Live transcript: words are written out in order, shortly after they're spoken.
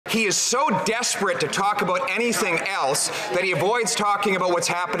He is so desperate to talk about anything else that he avoids talking about what's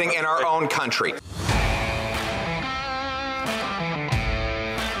happening in our own country.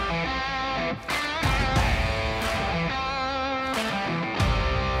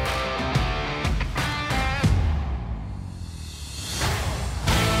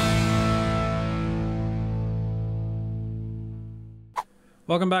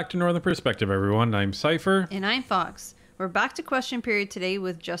 Welcome back to Northern Perspective, everyone. I'm Cypher. And I'm Fox. We're back to question period today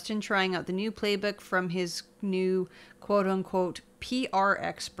with Justin trying out the new playbook from his new quote-unquote PR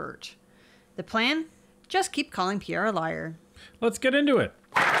expert. The plan? Just keep calling PR a liar. Let's get into it.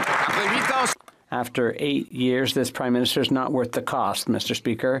 After 8 years, this Prime Minister is not worth the cost, Mr.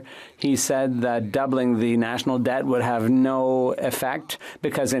 Speaker. He said that doubling the national debt would have no effect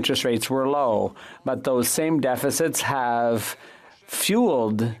because interest rates were low. But those same deficits have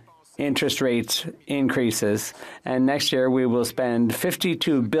fueled interest rate increases, and next year we will spend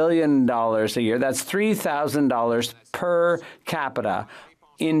 $52 billion a year. That's $3,000 per capita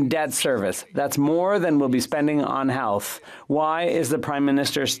in debt service. That's more than we'll be spending on health. Why is the Prime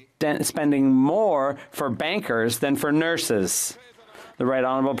Minister spending more for bankers than for nurses? The Right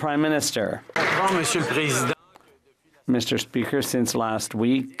Honourable Prime Minister. Mr. Speaker, since last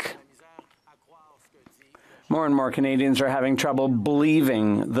week, more and more Canadians are having trouble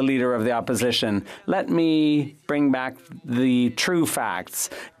believing the Leader of the Opposition. Let me bring back the true facts.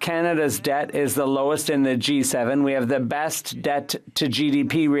 Canada's debt is the lowest in the G7. We have the best debt to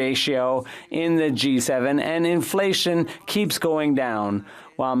GDP ratio in the G7, and inflation keeps going down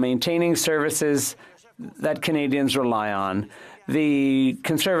while maintaining services that Canadians rely on. The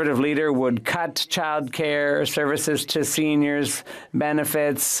Conservative leader would cut childcare services to seniors,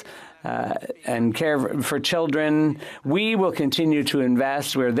 benefits, and care for children. We will continue to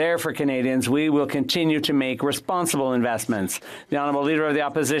invest. We're there for Canadians. We will continue to make responsible investments. The Honourable Leader of the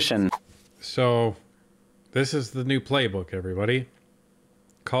Opposition. So, this is the new playbook, everybody.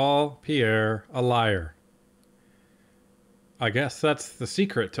 Call Pierre a liar. I guess that's the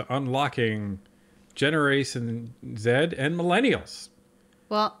secret to unlocking Generation Z and millennials.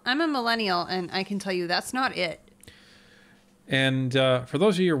 Well, I'm a millennial, and I can tell you that's not it. And for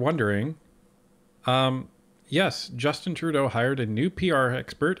those of you who are wondering, yes, Justin Trudeau hired a new PR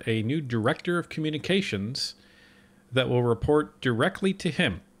expert, a new director of communications that will report directly to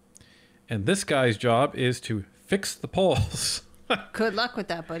him. And this guy's job is to fix the polls. Good luck with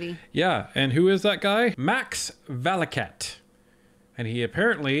that, buddy. Yeah, and who is that guy? Max Valiquette. And he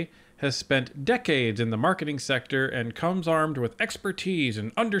apparently has spent decades in the marketing sector and comes armed with expertise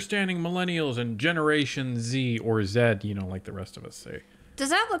in understanding millennials and Generation Z or Z, you know, like the rest of us say. Does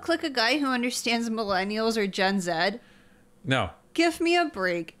that look like a guy who understands millennials or Gen Z? No. Give me a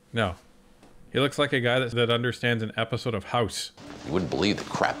break. No. He looks like a guy that understands an episode of House. You wouldn't believe the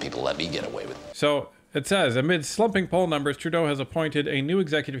crap people let me get away with. So it says, amid slumping poll numbers, Trudeau has appointed a new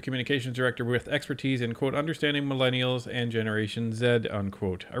executive communications director with expertise in, quote, understanding millennials and Generation Z,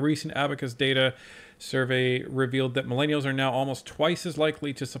 unquote. A recent Abacus data survey revealed that millennials are now almost twice as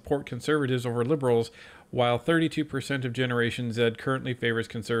likely to support conservatives over liberals, while 32% of Generation Z currently favors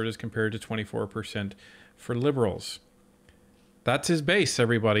conservatives compared to 24% for liberals. That's his base,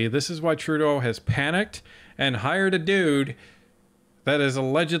 everybody. This is why Trudeau has panicked and hired a dude that is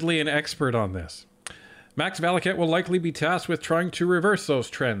allegedly an expert on this. Max Valiquette will likely be tasked with trying to reverse those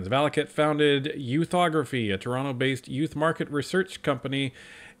trends. Valiquette founded Youthography, a Toronto-based youth market research company,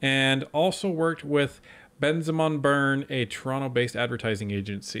 and also worked with Benjamin Byrne, a Toronto-based advertising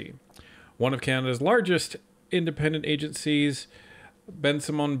agency. One of Canada's largest independent agencies,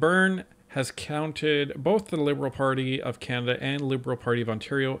 Benjamin Byrne, has counted both the Liberal Party of Canada and Liberal Party of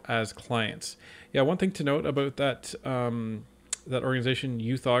Ontario as clients. Yeah, one thing to note about that that organization,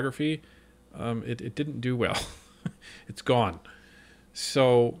 Youthography, it didn't do well. It's gone.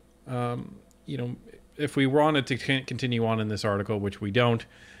 So, you know, if we wanted to continue on in this article, which we don't,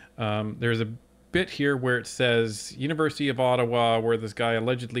 there's a bit here where it says University of Ottawa, where this guy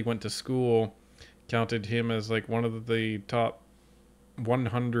allegedly went to school, counted him as like one of the top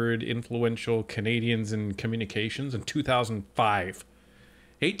 100 influential Canadians in communications in 2005,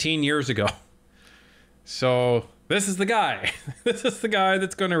 18 years ago. So this is the guy. This is the guy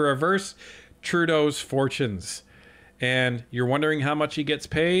that's going to reverse Trudeau's fortunes. And you're wondering how much he gets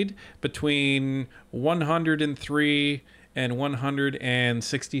paid? Between $103 and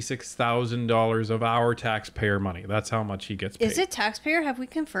 $166,000 of our taxpayer money. That's how much he gets paid. Is it taxpayer? Have we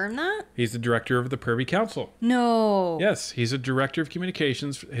confirmed that? He's the director of the Privy Council. No. Yes, he's a director of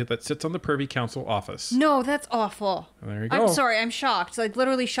communications that sits on the Privy Council office. No, that's awful. There you go. I'm sorry, I'm shocked. Like,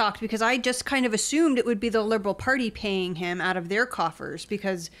 literally shocked, because I just kind of assumed it would be the Liberal Party paying him out of their coffers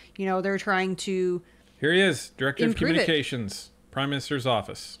because, you know, they're trying to... Here he is, director of improve it. communications, Prime Minister's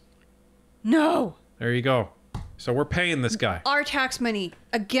office. No. There you go. So we're paying this guy. Our tax money,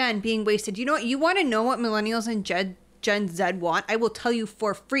 again, being wasted. You know what? You want to know what millennials and Gen Z want? I will tell you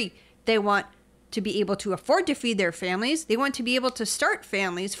for free. They want to be able to afford to feed their families. They want to be able to start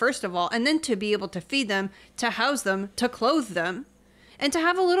families, first of all, and then to be able to feed them, to house them, to clothe them, and to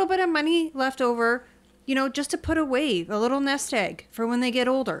have a little bit of money left over, you know, just to put away, a little nest egg for when they get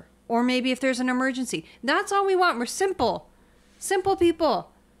older, or maybe if there's an emergency. That's all we want. We're simple. Simple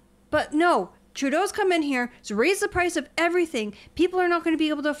people. But no, Trudeau's come in here to raise the price of everything. People are not going to be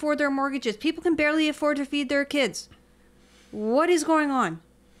able to afford their mortgages. People can barely afford to feed their kids. What is going on?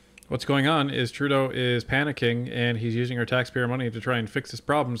 What's going on is Trudeau is panicking, and he's using our taxpayer money to try and fix his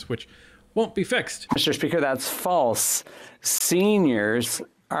problems, which won't be fixed. Mr. Speaker, that's false. Seniors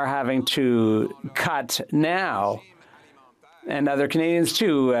are having to cut now, and other Canadians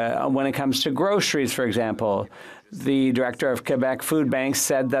too, when it comes to groceries, for example. The director of Quebec Food Banks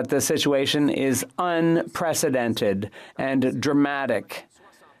said that the situation is unprecedented and dramatic.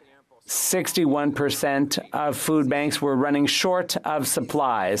 61% of food banks were running short of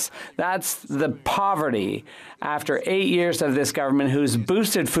supplies. That's the poverty after 8 years of this government, who's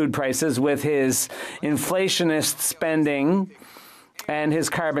boosted food prices with his inflationist spending and his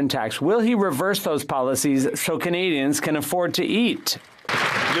carbon tax. Will he reverse those policies so Canadians can afford to eat?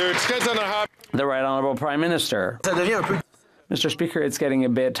 The Right Honourable Prime Minister. Mr. Speaker, it's getting a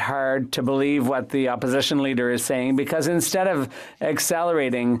bit hard to believe what the opposition leader is saying, because instead of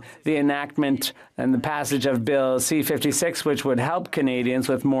accelerating the enactment and the passage of Bill C-56, which would help Canadians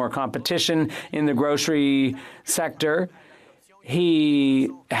with more competition in the grocery sector, he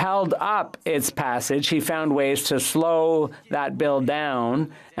held up its passage. He found ways to slow that bill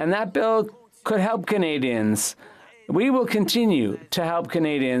down, and that bill could help Canadians. We will continue to help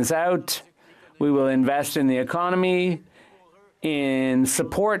Canadians out. We will invest in the economy, in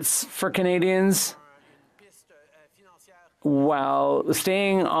supports for Canadians, while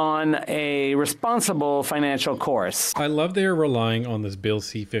staying on a responsible financial course. I love they're relying on this Bill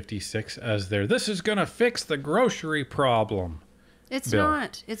C-56 as this is going to fix the grocery problem. It's Bill.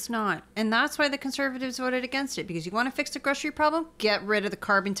 not. It's not. And that's why the Conservatives voted against it, because you want to fix the grocery problem? Get rid of the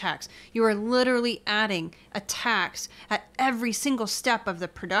carbon tax. You are literally adding a tax at every single step of the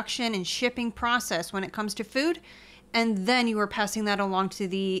production and shipping process when it comes to food, and then you are passing that along to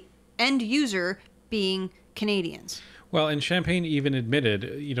the end user, being Canadians. Well, and Champagne even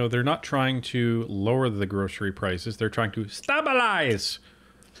admitted, you know, they're not trying to lower the grocery prices. They're trying to stabilize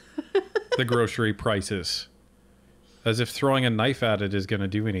the grocery prices. As if throwing a knife at it is going to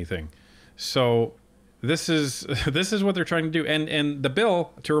do anything. So this is what they're trying to do. And the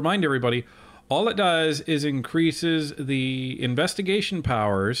bill, to remind everybody, all it does is increases the investigation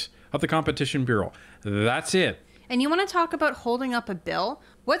powers of the Competition Bureau. That's it. And you want to talk about holding up a bill?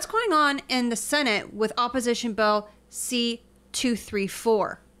 What's going on in the Senate with Opposition Bill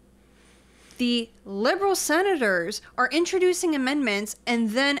C-234? The Liberal senators are introducing amendments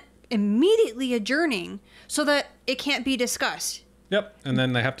and then immediately adjourning so that it can't be discussed. Yep, and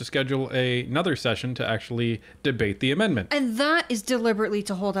then they have to schedule another session to actually debate the amendment. And that is deliberately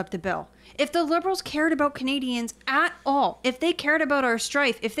to hold up the bill. If the Liberals cared about Canadians at all, if they cared about our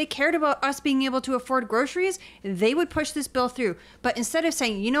strife, if they cared about us being able to afford groceries, they would push this bill through. But instead of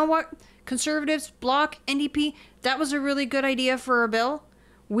saying, you know what, Conservatives, Bloc, NDP, that was a really good idea for a bill,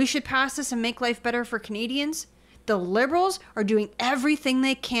 we should pass this and make life better for Canadians, the Liberals are doing everything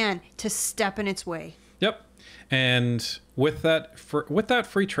they can to step in its way. Yep. And with that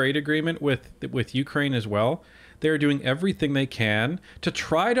free trade agreement with Ukraine as well, they're doing everything they can to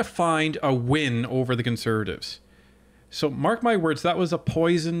try to find a win over the Conservatives. So mark my words, that was a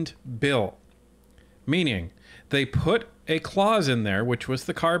poisoned bill. Meaning they put a clause in there, which was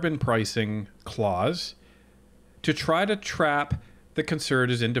the carbon pricing clause, to try to trap the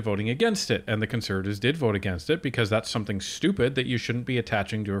Conservatives into voting against it. And the Conservatives did vote against it because that's something stupid that you shouldn't be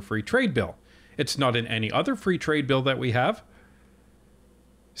attaching to a free trade bill. It's not in any other free trade bill that we have.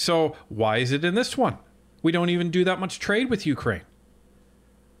 So why is it in this one? We don't even do that much trade with Ukraine.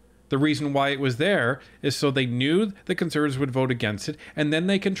 The reason why it was there is so they knew the Conservatives would vote against it, and then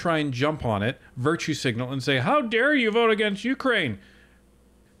they can try and jump on it, virtue signal, and say, how dare you vote against Ukraine?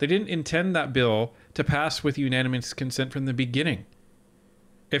 They didn't intend that bill to pass with unanimous consent from the beginning.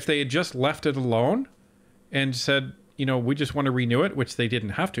 If they had just left it alone and said, you know, we just want to renew it, which they didn't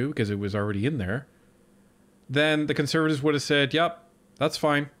have to because it was already in there, then the Conservatives would have said, yep, that's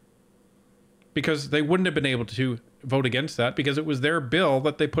fine. Because they wouldn't have been able to vote against that because it was their bill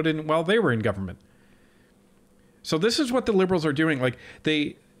that they put in while they were in government. So this is what the Liberals are doing. Like,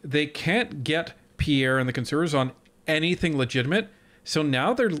 they can't get Pierre and the Conservatives on anything legitimate. So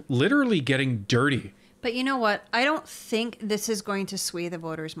now they're literally getting dirty. But you know what? I don't think this is going to sway the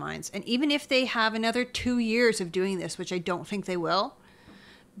voters' minds. And even if they have another 2 years of doing this, which I don't think they will,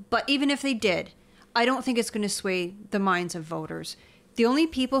 but even if they did, I don't think it's going to sway the minds of voters. The only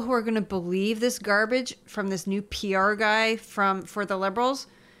people who are going to believe this garbage from this new PR guy for the Liberals,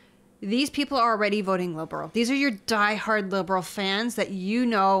 these people are already voting Liberal. These are your diehard Liberal fans that you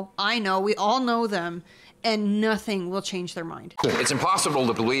know, I know, we all know them, and nothing will change their mind. It's impossible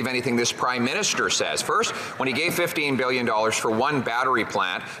to believe anything this Prime Minister says. First, when he gave $15 billion for one battery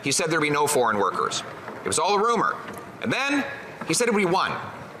plant, he said there'd be no foreign workers. It was all a rumor. And then he said it would be one.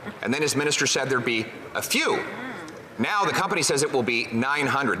 And then his minister said there'd be a few. Now the company says it will be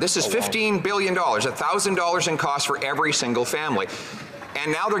 900. This is $15 billion, $1,000 in cost for every single family.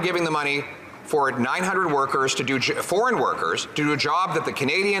 And now they're giving the money for 900 workers to do, foreign workers, to do a job that the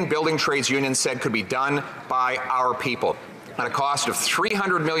Canadian Building Trades Union said could be done by our people at a cost of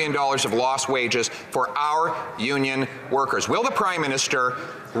 $300 million of lost wages for our union workers. Will the Prime Minister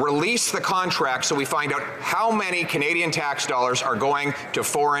release the contract so we find out how many Canadian tax dollars are going to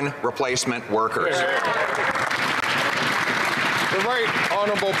foreign replacement workers? The Right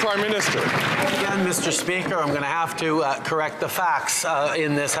Honourable Prime Minister. Again, Mr. Speaker, I'm going to have to correct the facts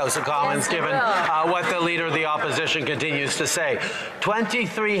in this House of Commons, given what the Leader of the Opposition continues to say.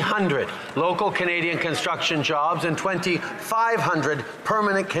 2,300 local Canadian construction jobs and 2,500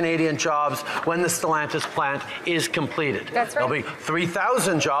 permanent Canadian jobs when the Stellantis plant is completed. That's right. There'll be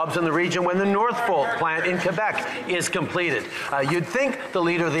 3,000 jobs in the region when the Northvolt plant in Quebec is completed. You'd think the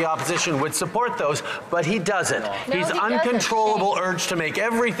Leader of the Opposition would support those, but he doesn't. His uncontrollable urge to make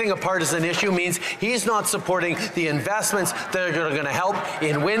everything a partisan issue means he's not supporting the investments that are going to help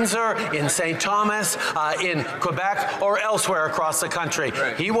in Windsor, in St. Thomas, in Quebec, or elsewhere across the country.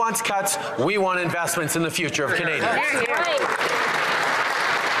 Right. He wants cuts. We want investments in the future of Canadians.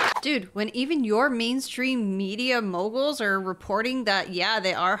 Dude, when even your mainstream media moguls are reporting that, yeah,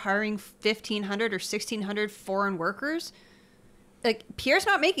 they are hiring 1,500 or 1,600 foreign workers, like, Pierre's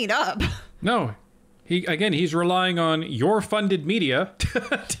not making it up. No. He's relying on your funded media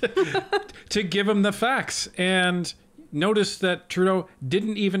to give him the facts. And notice that Trudeau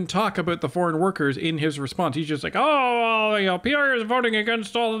didn't even talk about the foreign workers in his response. He's just like, oh, well, you know, Pierre is voting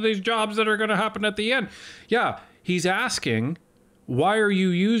against all of these jobs that are going to happen at the end. Yeah, he's asking, why are you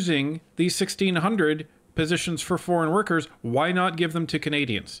using these 1,600 positions for foreign workers? Why not give them to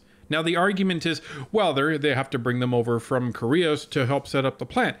Canadians? Now, the argument is, well, they have to bring them over from Korea to help set up the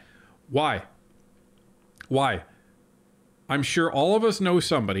plant. Why? Why? I'm sure all of us know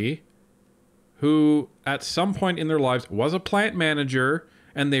somebody who at some point in their lives was a plant manager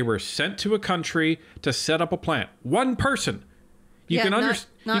and they were sent to a country to set up a plant. One person. You can understand.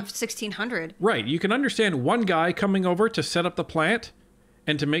 Not 1,600. Right. You can understand one guy coming over to set up the plant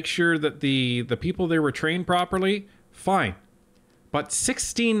and to make sure that the people there were trained properly. Fine. But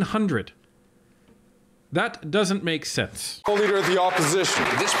 1,600. That doesn't make sense. Leader of the Opposition.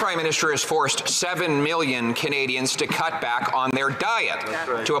 This Prime Minister has forced 7 million Canadians to cut back on their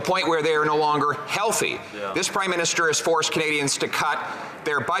diet to a point where they are no longer healthy. This Prime Minister has forced Canadians to cut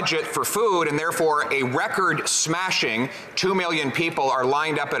their budget for food, and therefore a record-smashing 2 million people are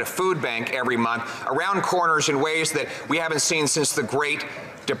lined up at a food bank every month around corners in ways that we haven't seen since the Great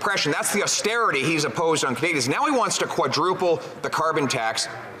Depression. That's the austerity he's imposed on Canadians. Now he wants to quadruple the carbon tax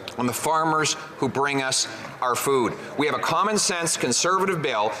on the farmers who bring us our food. We have a common-sense Conservative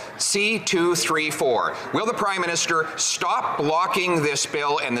bill, C-234. Will the Prime Minister stop blocking this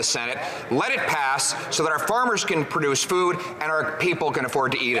bill in the Senate, let it pass so that our farmers can produce food and our people can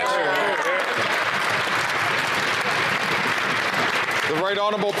afford to eat it? The Right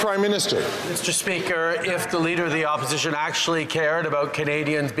Honourable Prime Minister. Mr. Speaker, if the Leader of the Opposition actually cared about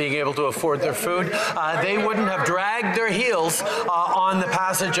Canadians being able to afford their food, they wouldn't have dragged their heels on the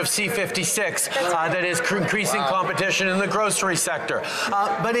passage of C-56 that is increasing competition in the grocery sector.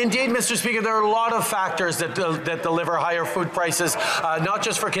 But indeed, Mr. Speaker, there are a lot of factors that deliver higher food prices, not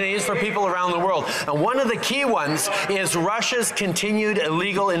just for Canadians, for people around the world. And one of the key ones is Russia's continued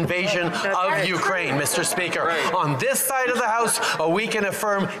illegal invasion of Ukraine, Mr. Speaker. On this side of the House, we can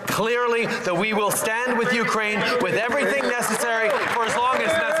affirm clearly that we will stand with Ukraine with everything necessary for as long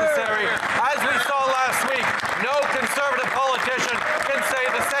as necessary, as we saw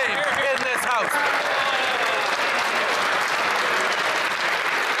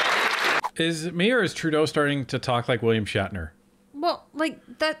Is me or is Trudeau starting to talk like William Shatner? Well,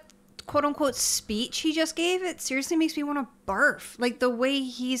 like that quote unquote speech he just gave, it seriously makes me want to barf. Like the way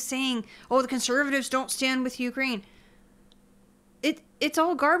he's saying, oh, the Conservatives don't stand with Ukraine. It's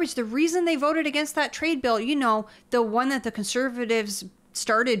all garbage. The reason they voted against that trade bill, you know, the one that the Conservatives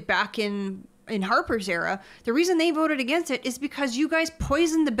started back in Harper's era, the reason they voted against it is because you guys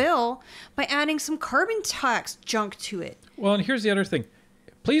poisoned the bill by adding some carbon tax junk to it. Well, and here's the other thing.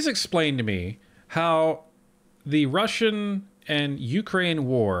 Please explain to me how the Russian and Ukraine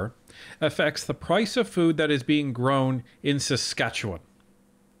war affects the price of food that is being grown in Saskatchewan.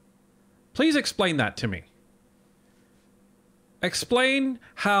 Please explain that to me. Explain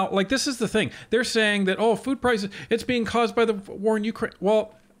how, like, this is the thing. They're saying that, oh, food prices, it's being caused by the war in Ukraine.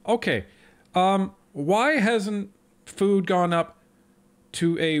 Well, okay. Why hasn't food gone up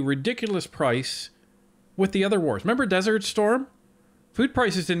to a ridiculous price with the other wars? Remember Desert Storm? Food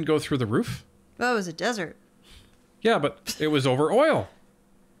prices didn't go through the roof. Well, it was a desert. Yeah, but it was over oil.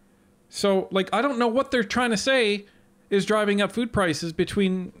 So, like, I don't know what they're trying to say is driving up food prices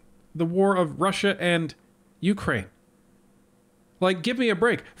between the war of Russia and Ukraine. Like, give me a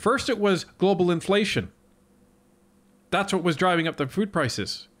break. First, it was global inflation. That's what was driving up the food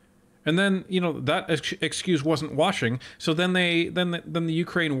prices. And then, you know, that excuse wasn't washing. So then the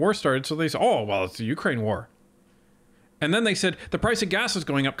Ukraine war started. So they said, oh, well, it's the Ukraine war. And then they said the price of gas is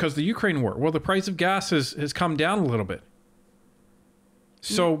going up because of the Ukraine war. Well, the price of gas has come down a little bit.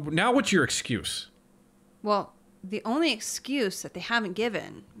 So now what's your excuse? Well, the only excuse that they haven't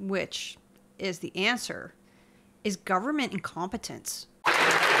given, which is the answer, is government incompetence.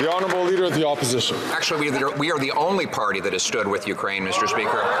 The Honourable Leader of the Opposition. Actually, we are the only party that has stood with Ukraine, Mr.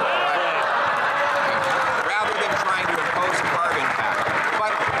 Speaker. Rather than trying to impose a carbon tax.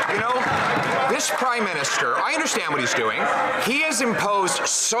 But, you know, this Prime Minister, I understand what he's doing. He has imposed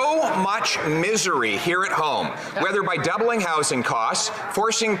so much misery here at home, whether by doubling housing costs,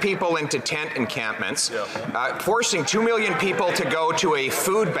 forcing people into tent encampments, forcing 2 million people to go to a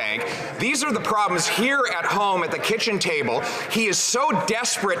food bank. These are the problems here at home at the kitchen table. He is so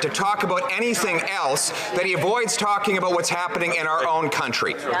desperate to talk about anything else that he avoids talking about what's happening in our own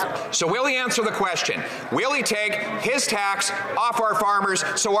country. So will he answer the question? Will he take his tax off our farmers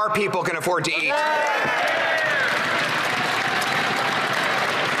so our people can afford to eat?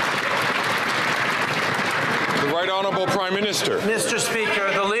 The Right Honourable Prime Minister. Mr.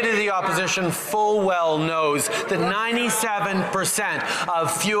 Speaker, the Leader of the Opposition full well knows that 97%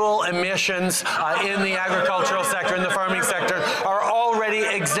 of fuel emissions in the agricultural sector, in the farming sector, are already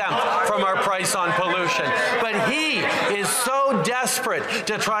exempt from our price on pollution. But he is so desperate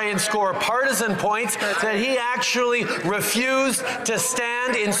to try and score partisan points that he actually refused to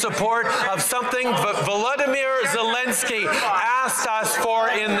stand in support of something Volodymyr Zelensky asked us for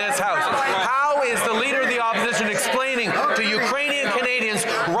in this House. How is the Leader of the Opposition explaining to Ukrainian Canadians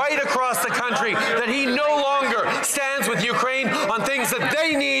right across the country that he no longer stands with Ukraine on things that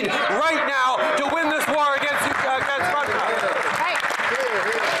they need right now to win this war against Russia?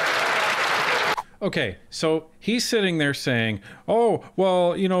 Okay, so he's sitting there saying, oh,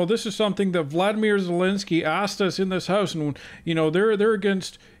 well, you know, this is something that Vladimir Zelensky asked us in this House, and, you know, they're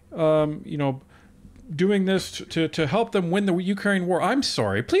against, you know, doing this to help them win the Ukraine war. I'm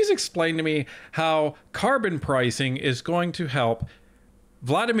sorry. Please explain to me how carbon pricing is going to help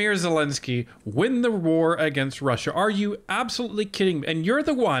Vladimir Zelensky win the war against Russia. Are you absolutely kidding me? And you're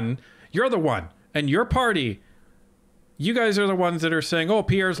the one, and your party, you guys are the ones that are saying, oh,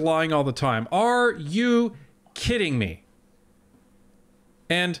 Pierre's lying all the time. Are you kidding me?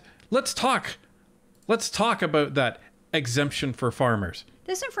 And let's talk about that exemption for farmers.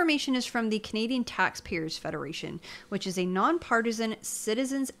 This information is from the Canadian Taxpayers Federation, which is a nonpartisan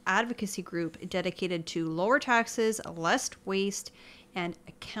citizens advocacy group dedicated to lower taxes, less waste, and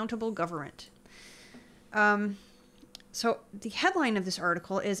accountable government. So the headline of this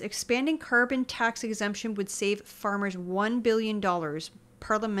article is expanding carbon tax exemption would save farmers $1 billion,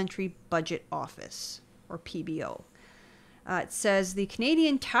 Parliamentary Budget Office, or PBO. It says the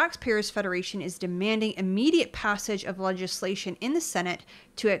Canadian Taxpayers Federation is demanding immediate passage of legislation in the Senate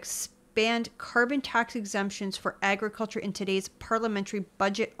to expand carbon tax exemptions for agriculture in today's Parliamentary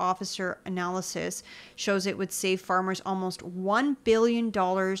Budget Officer analysis shows it would save farmers almost $1 billion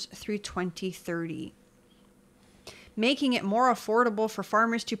through 2030. Making it more affordable for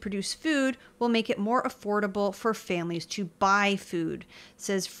farmers to produce food will make it more affordable for families to buy food,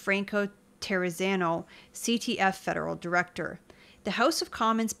 says Franco Terrazzano, CTF Federal Director. The House of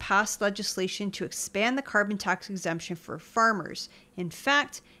Commons passed legislation to expand the carbon tax exemption for farmers. In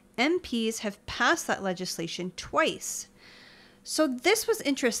fact, MPs have passed that legislation twice. So this was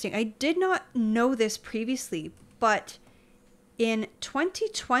interesting. I did not know this previously, but in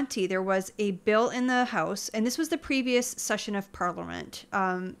 2020, there was a bill in the House, and this was the previous session of Parliament.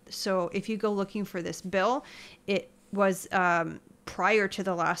 So if you go looking for this bill, it was prior to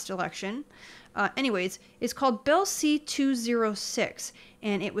the last election. Anyways, it's called Bill C-206,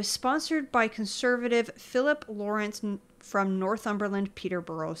 and it was sponsored by Conservative Philip Lawrence from Northumberland,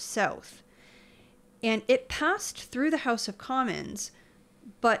 Peterborough South. And it passed through the House of Commons,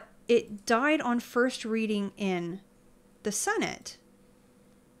 but it died on first reading in the Senate.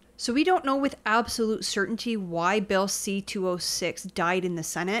 So we don't know with absolute certainty why Bill C-206 died in the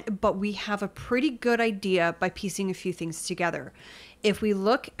Senate, but we have a pretty good idea by piecing a few things together. If we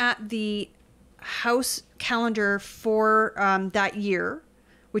look at the House calendar for that year,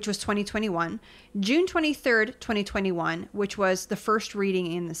 which was 2021, June 23rd, 2021, which was the first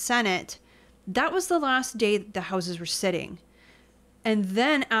reading in the Senate, that was the last day the houses were sitting. And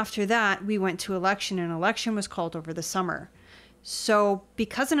then after that, we went to election, and election was called over the summer. So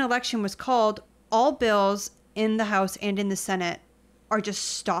because an election was called, all bills in the House and in the Senate are just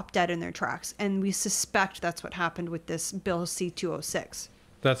stopped dead in their tracks. And we suspect that's what happened with this Bill C-206.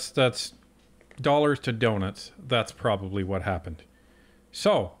 That's dollars to donuts. That's probably what happened.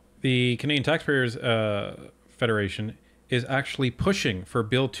 So the Canadian Taxpayers Federation is actually pushing for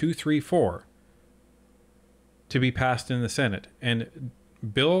Bill 234 to be passed in the Senate. And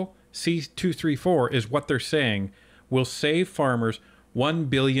Bill C-234 is what they're saying will save farmers $1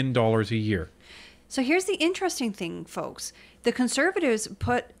 billion a year. So here's the interesting thing, folks. The Conservatives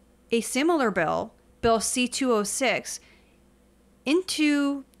put a similar bill, Bill C-206,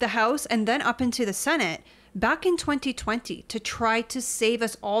 into the House and then up into the Senate back in 2020 to try to save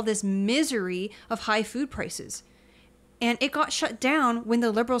us all this misery of high food prices. And it got shut down when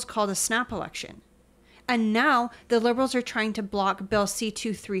the Liberals called a snap election. And now the Liberals are trying to block Bill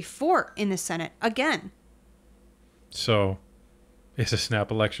C-234 in the Senate again. So is a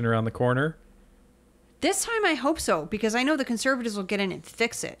snap election around the corner? This time I hope so, because I know the Conservatives will get in and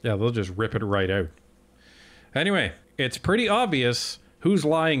fix it. Yeah, they'll just rip it right out. Anyway, it's pretty obvious who's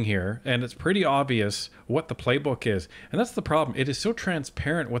lying here, and it's pretty obvious what the playbook is. And that's the problem. It is so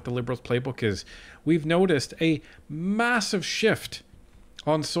transparent what the Liberals' playbook is. We've noticed a massive shift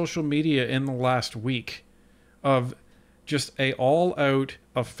on social media in the last week of just a all-out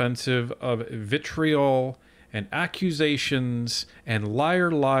offensive of vitriol and accusations and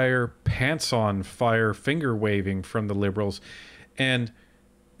liar, pants on fire, finger waving from the Liberals. And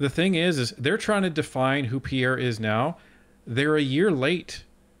the thing is they're trying to define who Pierre is now. They're a year late.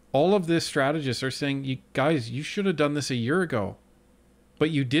 All of these strategists are saying, you guys, you should have done this a year ago.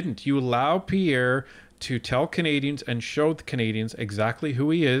 But you didn't. You allow Pierre to tell Canadians and show the Canadians exactly who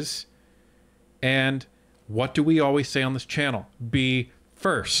he is. And what do we always say on this channel? Be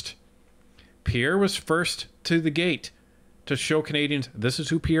first. Pierre was first to the gate to show Canadians this is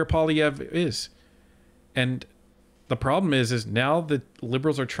who Pierre Poilievre is. And the problem is now the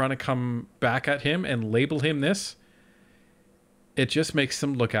Liberals are trying to come back at him and label him this. It just makes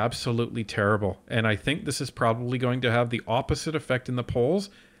them look absolutely terrible. And I think this is probably going to have the opposite effect in the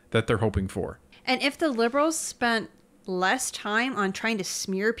polls that they're hoping for. And if the Liberals spent less time on trying to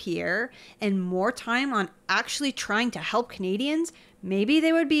smear Pierre and more time on actually trying to help Canadians, maybe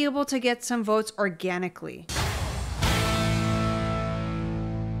they would be able to get some votes organically.